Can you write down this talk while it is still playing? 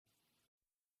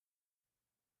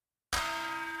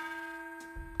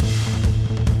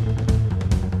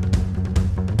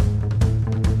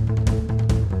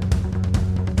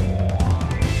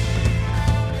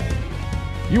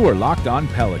You are Locked On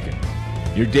Pelicans,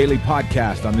 your daily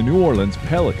podcast on the New Orleans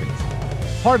Pelicans,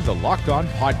 part of the Locked On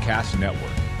Podcast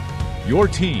Network, your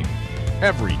team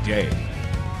every day.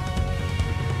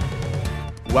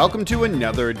 Welcome to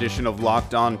another edition of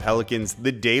Locked On Pelicans,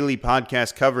 the daily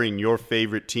podcast covering your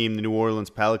favorite team, the New Orleans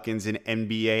Pelicans, and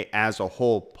NBA as a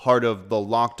whole, part of the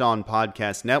Locked On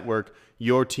Podcast Network,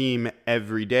 your team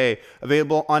every day.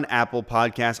 Available on Apple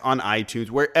Podcasts, on iTunes,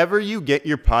 wherever you get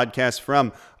your podcasts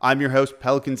from. I'm your host,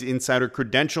 Pelicans Insider,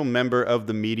 credential member of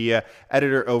the media,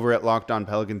 editor over at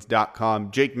LockedOnPelicans.com,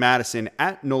 Jake Madison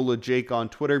at NOLA Jake on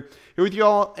Twitter. Here with you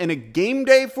all in a game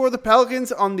day for the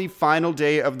Pelicans on the final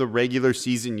day of the regular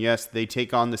season. Yes, they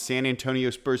take on the San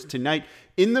Antonio Spurs tonight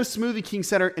in the Smoothie King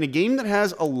Center in a game that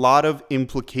has a lot of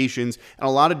implications and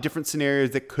a lot of different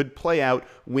scenarios that could play out,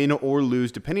 win or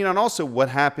lose, depending on also what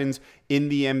happens in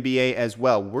the NBA as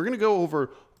well. We're going to go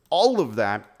over all of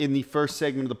that in the first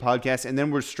segment of the podcast, and then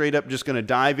we're straight up just going to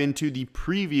dive into the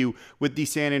preview with the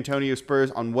San Antonio Spurs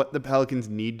on what the Pelicans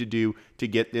need to do to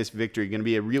get this victory. Going to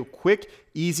be a real quick,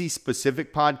 easy,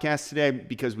 specific podcast today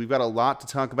because we've got a lot to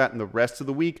talk about in the rest of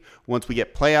the week once we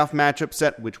get playoff matchup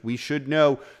set, which we should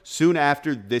know soon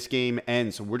after this game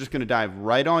ends. So we're just going to dive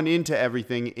right on into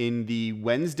everything in the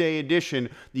Wednesday edition,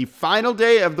 the final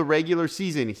day of the regular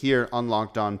season here on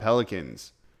Locked On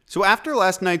Pelicans. So after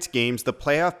last night's games, the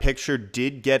playoff picture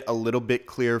did get a little bit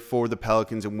clearer for the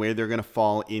Pelicans and where they're going to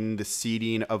fall in the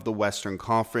seeding of the Western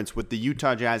Conference, with the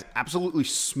Utah Jazz absolutely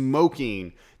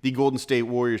smoking the Golden State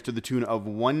Warriors to the tune of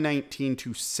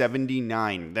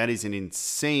 119-79. That is an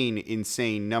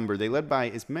insane number. They led by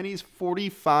as many as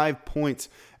 45 points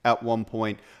at one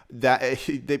point. That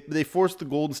they forced the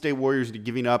Golden State Warriors into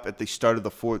giving up at the start of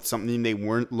the fourth, something they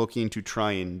weren't looking to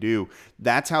try and do.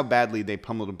 That's how badly they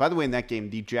pummeled them. By the way, in that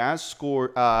game, the Jazz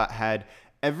had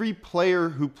every player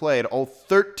who played, all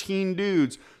 13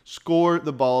 dudes, score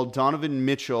the ball. Donovan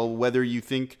Mitchell, whether you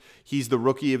think he's the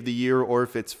rookie of the year or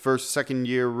if it's second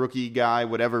year rookie guy,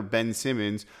 whatever, Ben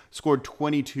Simmons, scored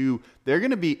 22. They're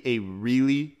going to be a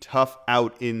really tough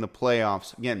out in the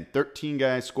playoffs. Again, 13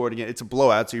 guys scored again. It's a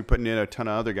blowout, so you're putting in a ton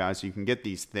of other guys so you can get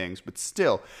these things. But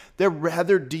still, they're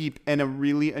rather deep and a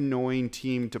really annoying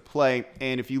team to play.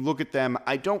 And if you look at them,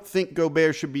 I don't think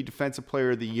Gobert should be Defensive Player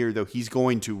of the Year, though he's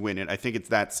going to win it. I think it's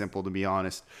that simple, to be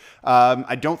honest.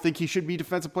 I don't think he should be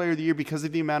Defensive Player of the Year because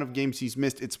of the amount of games he's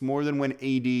missed. It's more than when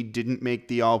AD didn't make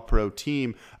the All-Pro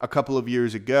team a couple of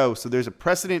years ago. So there's a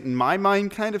precedent in my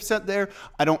mind kind of set there.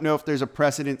 I don't know if there's a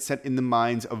precedent set in the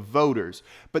minds of voters,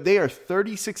 but they are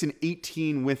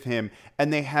 36-18 with him,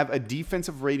 and they have a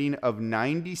defensive rating of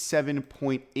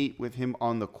 97.8 with him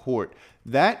on the court.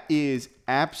 That is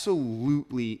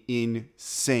absolutely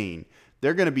insane.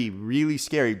 They're going to be really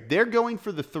scary. They're going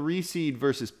for the 3 seed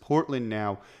versus Portland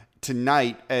now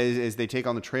tonight as they take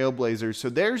on the Trailblazers. So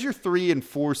there's your 3 and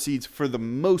 4 seeds for the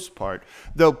most part,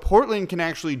 though Portland can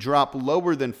actually drop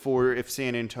lower than 4 if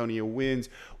San Antonio wins.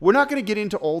 We're not going to get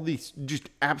into all these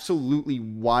just absolutely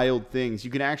wild things.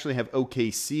 You can actually have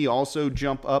OKC also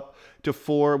jump up to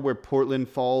 4, where Portland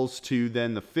falls to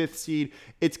then the 5th seed.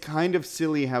 It's kind of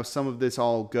silly how some of this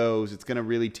all goes. It's going to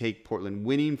really take Portland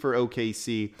winning for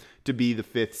OKC to be the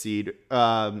 5th seed,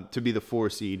 to be the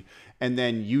 4 seed. And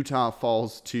then Utah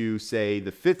falls to, say,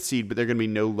 the 5th seed, but they're going to be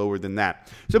no lower than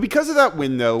that. So because of that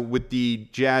win, though, with the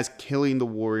Jazz killing the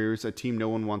Warriors, a team no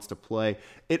one wants to play,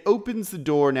 it opens the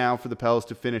door now for the Pels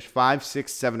to finish 5,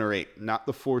 6, 7, or 8, not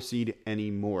the 4 seed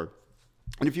anymore.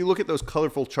 And if you look at those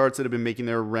colorful charts that have been making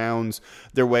their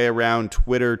way around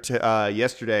Twitter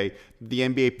yesterday, the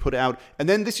NBA put out, and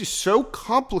then this is so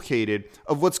complicated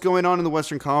of what's going on in the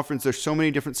Western Conference. There's so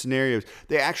many different scenarios.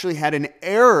 They actually had an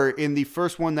error in the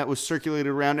first one that was circulated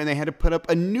around, and they had to put up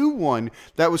a new one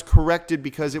that was corrected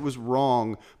because it was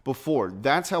wrong before.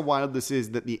 That's how wild this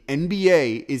is, that the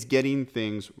NBA is getting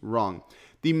things wrong.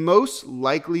 The most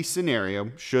likely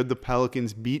scenario, should the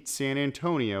Pelicans beat San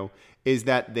Antonio, is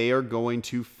that they are going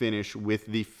to finish with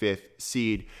the 5th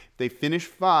seed. If they finish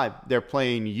 5, they're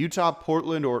playing Utah,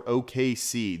 Portland, or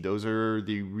OKC. Those are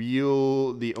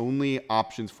the only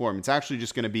options for them. It's actually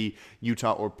just going to be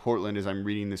Utah or Portland, as I'm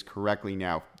reading this correctly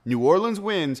now. New Orleans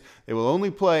wins, they will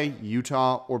only play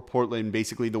Utah or Portland,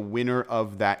 basically the winner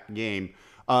of that game.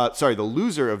 The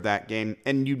loser of that game,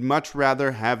 and you'd much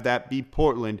rather have that be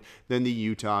Portland than the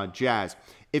Utah Jazz.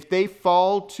 If they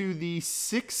fall to the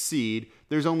 6th seed,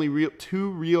 there's only 2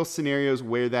 real scenarios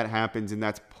where that happens, and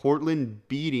that's Portland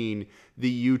beating the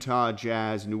Utah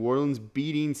Jazz, New Orleans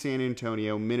beating San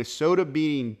Antonio, Minnesota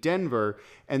beating Denver,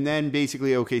 and then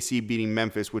basically OKC beating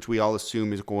Memphis, which we all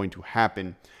assume is going to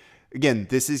happen. Again,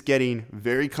 this is getting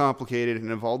very complicated,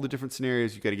 and of all the different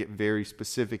scenarios, you got to get very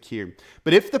specific here.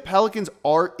 But if the Pelicans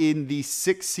are in the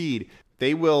 6th seed,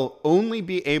 they will only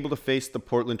be able to face the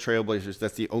Portland Trailblazers.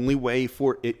 That's the only way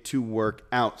for it to work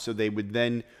out. So they would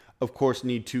then, of course,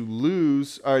 need to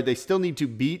lose, or they still need to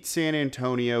beat San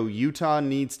Antonio. Utah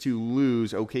needs to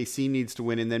lose. OKC needs to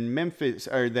win, and then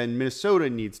Minnesota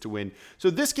needs to win. So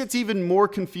this gets even more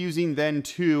confusing then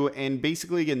too. And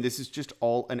basically, again, this is just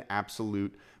all an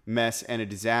absolute mess and a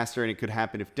disaster, and it could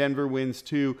happen if Denver wins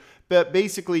too. But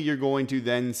basically, you're going to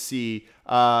then see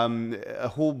a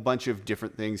whole bunch of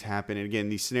different things happen. And again,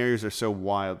 these scenarios are so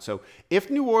wild. So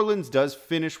if New Orleans does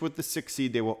finish with the 6th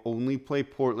seed, they will only play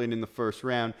Portland in the first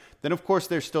round. Then, of course,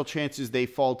 there's still chances they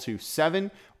fall to 7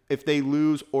 if they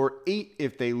lose, or 8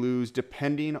 if they lose,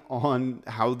 depending on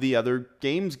how the other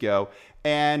games go.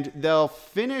 And they'll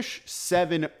finish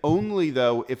 7 only,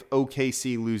 though, if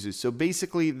OKC loses. So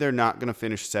basically, they're not going to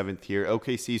finish 7th here.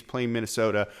 OKC's playing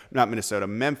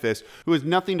Memphis, who has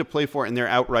nothing to play for, and they're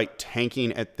outright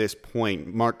tanking at this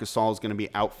point. Marc Gasol is going to be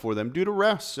out for them due to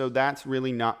rest, so that's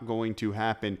really not going to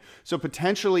happen. So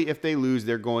potentially, if they lose,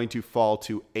 they're going to fall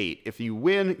to 8. If you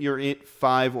win, you're at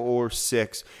 5 or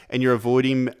 6, and you're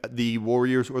avoiding the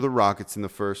Warriors or the Rockets in the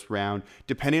first round.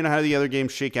 Depending on how the other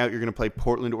games shake out, you're going to play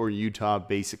Portland or Utah.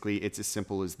 Basically, it's as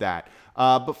simple as that.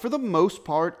 But for the most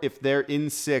part, if they're in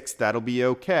 6, that'll be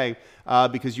okay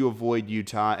because you avoid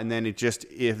Utah. And then it just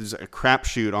is a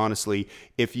crapshoot, honestly,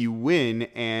 if you win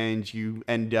and you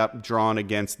end up drawn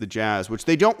against the Jazz, which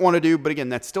they don't want to do. But again,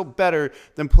 that's still better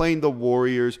than playing the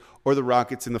Warriors or the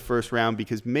Rockets in the first round,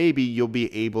 because maybe you'll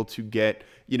be able to get,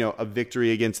 a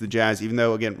victory against the Jazz, even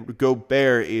though, again,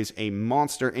 Gobert is a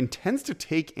monster and tends to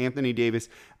take Anthony Davis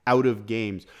out of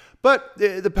games. But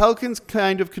the Pelicans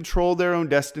kind of control their own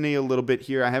destiny a little bit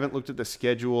here. I haven't looked at the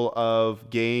schedule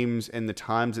of games and the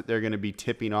times that they're going to be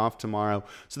tipping off tomorrow.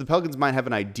 So the Pelicans might have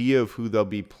an idea of who they'll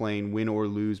be playing, win or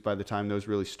lose, by the time those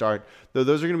really start. Though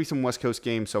those are going to be some West Coast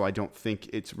games, so I don't think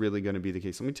it's really going to be the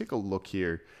case. Let me take a look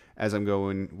here as I'm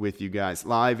going with you guys.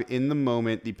 Live in the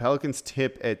moment, the Pelicans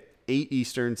tip at 8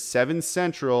 Eastern, 7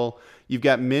 Central. You've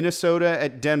got Minnesota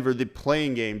at Denver, the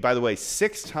playing game. By the way,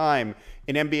 6th time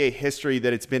in NBA history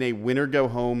that it's been a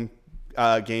winner-go-home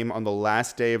game on the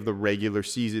last day of the regular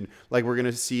season, like we're going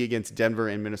to see against Denver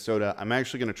and Minnesota. I'm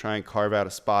actually going to try and carve out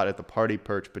a spot at the Party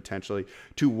Perch potentially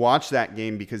to watch that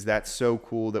game, because that's so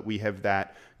cool that we have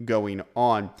that going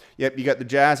on. Yep, you got the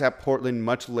Jazz at Portland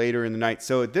much later in the night.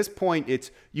 So at this point,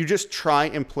 it's you just try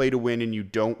and play to win, and you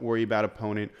don't worry about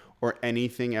opponent or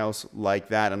anything else like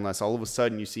that, unless all of a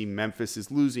sudden you see Memphis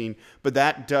is losing,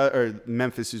 or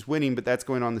Memphis is winning, but that's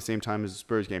going on the same time as the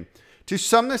Spurs game. To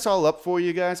sum this all up for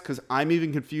you guys, because I'm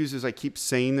even confused as I keep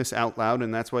saying this out loud,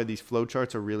 and that's why these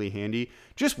flowcharts are really handy.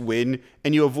 Just win,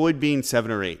 and you avoid being 7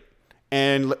 or 8.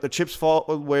 And let the chips fall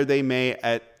where they may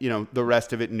at, the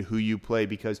rest of it and who you play,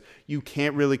 because you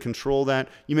can't really control that.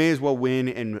 You may as well win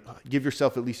and give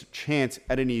yourself at least a chance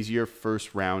at an easier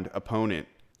first round opponent.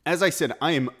 As I said,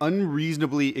 I am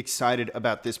unreasonably excited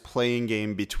about this playing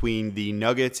game between the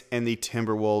Nuggets and the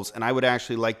Timberwolves, and I would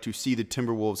actually like to see the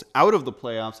Timberwolves out of the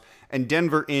playoffs and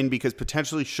Denver in, because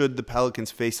potentially should the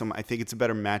Pelicans face them, I think it's a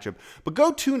better matchup. But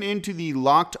go tune into the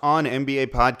Locked On NBA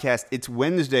podcast. It's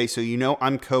Wednesday, so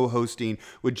I'm co-hosting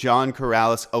with John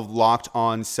Corrales of Locked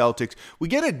On Celtics. We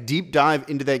get a deep dive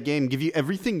into that game, give you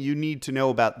everything you need to know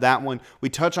about that one. We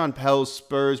touch on Pels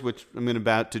Spurs, which I'm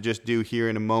about to just do here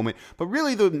in a moment. But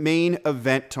really the main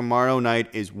event tomorrow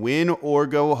night is win or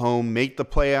go home, make the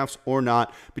playoffs or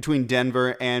not, between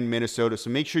Denver and Minnesota. So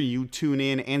make sure you tune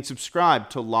in and subscribe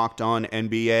to Locked On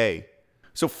NBA.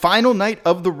 So final night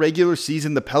of the regular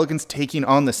season, the Pelicans taking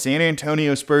on the San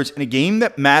Antonio Spurs in a game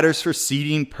that matters for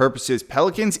seeding purposes.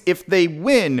 Pelicans, if they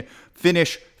win,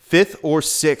 finish 5th or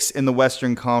 6th in the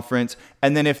Western Conference.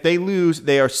 And then if they lose,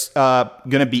 they are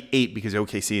going to be 8, because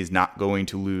OKC is not going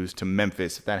to lose to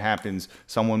Memphis. If that happens,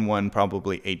 someone won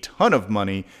probably a ton of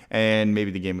money, and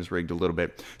maybe the game was rigged a little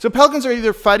bit. So Pelicans are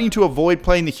either fighting to avoid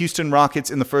playing the Houston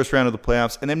Rockets in the first round of the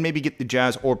playoffs, and then maybe get the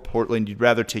Jazz or Portland. You'd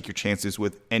rather take your chances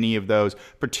with any of those,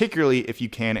 particularly if you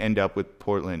can end up with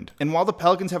Portland. And while the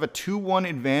Pelicans have a 2-1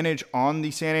 advantage on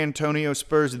the San Antonio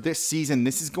Spurs this season,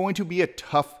 this is going to be a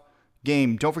tough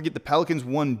game. Don't forget the Pelicans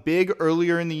won big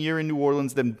earlier in the year in New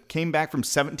Orleans, then came back from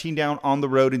 17 down on the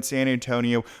road in San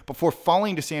Antonio before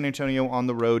falling to San Antonio on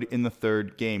the road in the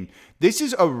third game. This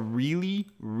is a really,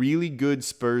 really good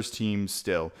Spurs team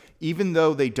still, even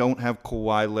though they don't have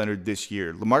Kawhi Leonard this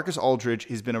year. LaMarcus Aldridge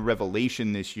has been a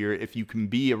revelation this year, if you can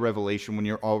be a revelation when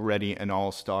you're already an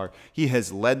all-star. He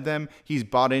has led them. He's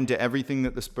bought into everything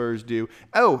that the Spurs do.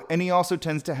 Oh, and he also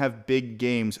tends to have big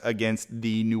games against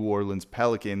the New Orleans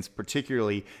Pelicans,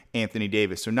 particularly Anthony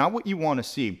Davis. So not what you want to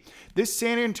see. This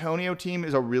San Antonio team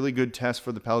is a really good test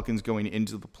for the Pelicans going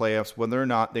into the playoffs, whether or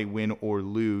not they win or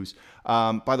lose.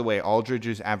 By the way, Aldridge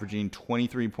is averaging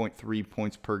 23.3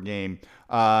 points per game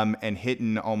and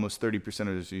hitting almost 30%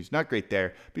 of his shoots. Not great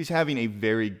there, but he's having a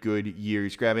very good year.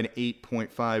 He's grabbing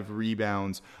 8.5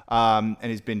 rebounds and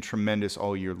has been tremendous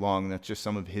all year long. That's just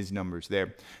some of his numbers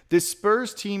there. This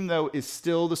Spurs team, though, is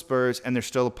still the Spurs, and they're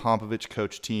still a Popovich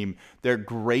coach team. They're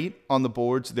great on the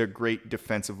boards. They're great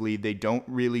defensively. They don't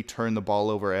really turn the ball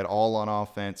over at all on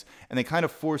offense, and they kind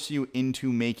of force you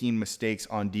into making mistakes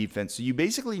on defense. So you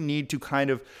basically need to kind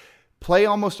of play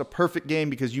almost a perfect game,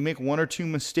 because you make one or two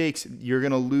mistakes, you're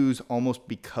going to lose almost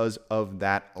because of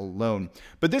that alone.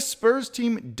 But this Spurs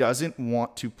team doesn't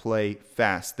want to play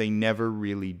fast. They never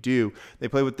really do. They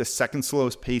play with the second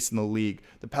slowest pace in the league.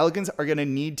 The Pelicans are going to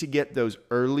need to get those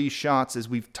early shots, as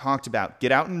we've talked about.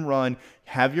 Get out and run,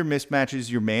 have your mismatches,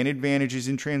 your man advantages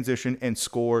in transition, and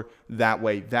score that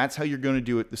way. That's how you're going to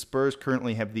do it. The Spurs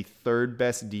currently have the third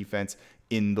best defense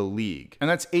in the league, and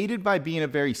that's aided by being a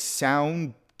very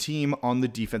sound team on the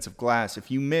defensive glass. If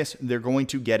you miss, they're going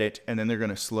to get it, and then they're going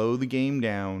to slow the game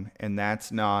down, and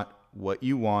that's not what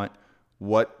you want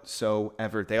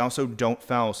whatsoever. They also don't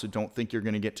foul, so don't think you're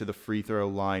going to get to the free throw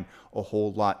line a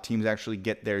whole lot. Teams actually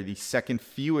get there the second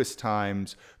fewest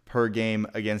times per game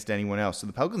against anyone else. So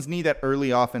the Pelicans need that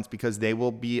early offense, because they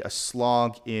will be a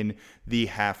slog in the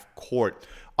half court.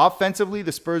 Offensively,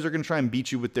 the Spurs are going to try and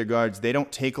beat you with their guards. They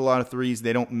don't take a lot of threes.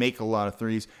 They don't make a lot of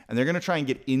threes. And they're going to try and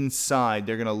get inside.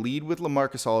 They're going to lead with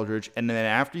LaMarcus Aldridge. And then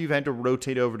after you've had to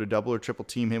rotate over to double or triple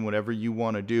team him, whatever you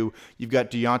want to do, you've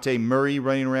got Dejounte Murray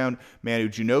running around, Manu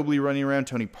Ginobili running around,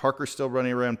 Tony Parker still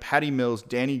running around, Patty Mills,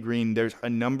 Danny Green. There's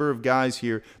a number of guys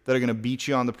here that are going to beat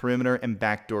you on the perimeter and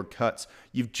backdoor cuts.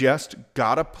 You've just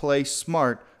got to play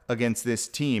smart against this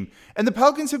team. And the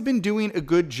Pelicans have been doing a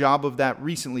good job of that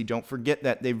recently. Don't forget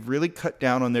that they've really cut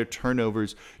down on their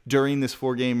turnovers during this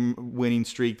 4-game winning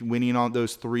streak, winning on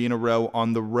those 3 in a row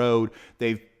on the road.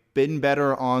 They've been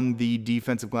better on the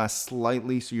defensive glass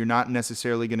slightly, so you're not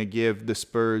necessarily going to give the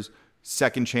Spurs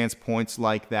second chance points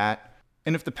like that.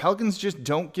 And if the Pelicans just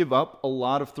don't give up a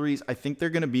lot of threes, I think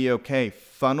they're going to be okay.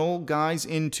 Funnel guys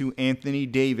into Anthony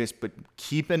Davis, but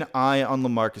keep an eye on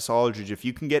LaMarcus Aldridge. If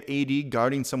you can get AD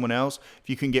guarding someone else, if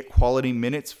you can get quality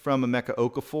minutes from Emeka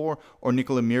Okafor or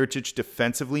Nikola Mirotic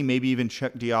defensively, maybe even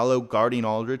Chuck Diallo guarding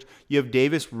Aldridge, you have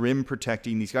Davis rim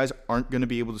protecting. These guys aren't going to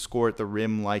be able to score at the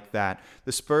rim like that.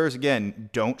 The Spurs,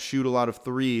 again, don't shoot a lot of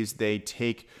threes. They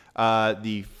take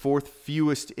the fourth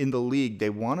fewest in the league. They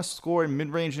want to score in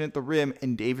mid-range and at the rim,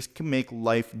 and Davis can make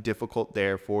life difficult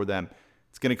there for them.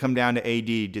 It's going to come down to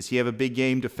AD. Does he have a big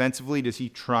game defensively? Does he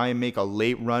try and make a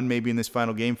late run maybe in this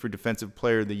final game for Defensive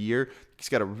Player of the Year? He's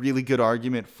got a really good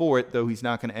argument for it, though he's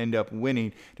not going to end up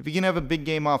winning. If he can have a big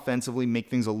game offensively,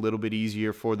 make things a little bit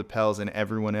easier for the Pels and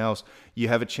everyone else, you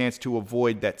have a chance to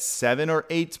avoid that 7 or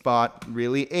 8 spot,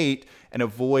 really 8, and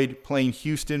avoid playing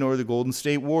Houston or the Golden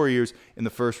State Warriors in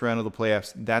the first round of the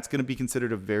playoffs. That's going to be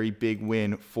considered a very big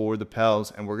win for the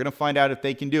Pels, and we're going to find out if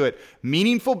they can do it.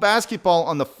 Meaningful basketball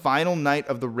on the final night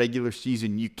of the regular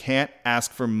season. You can't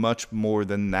ask for much more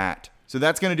than that. So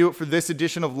that's going to do it for this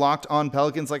edition of Locked On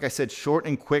Pelicans. Like I said, short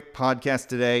and quick podcast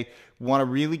today. Want to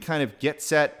really kind of get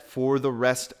set for the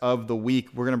rest of the week.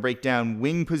 We're going to break down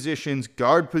wing positions,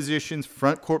 guard positions,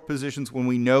 front court positions when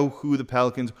we know who the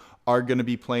Pelicans are going to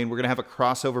be playing. We're going to have a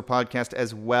crossover podcast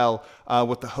as well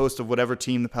with the host of whatever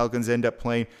team the Pelicans end up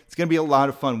playing. It's going to be a lot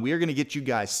of fun. We are going to get you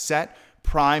guys set,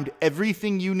 primed,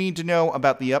 everything you need to know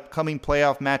about the upcoming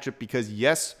playoff matchup, because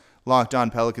yes, Locked On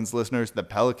Pelicans listeners, the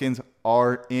Pelicans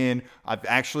are in. I've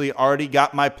actually already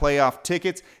got my playoff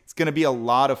tickets. It's going to be a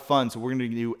lot of fun. So we're going to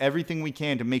do everything we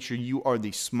can to make sure you are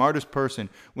the smartest person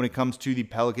when it comes to the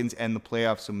Pelicans and the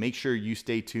playoffs. So make sure you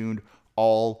stay tuned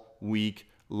all week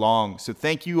long. So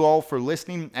thank you all for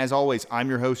listening. As always, I'm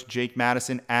your host, Jake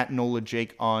Madison, at NOLA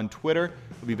Jake on Twitter.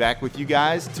 We'll be back with you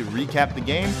guys to recap the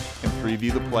game and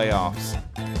preview the playoffs.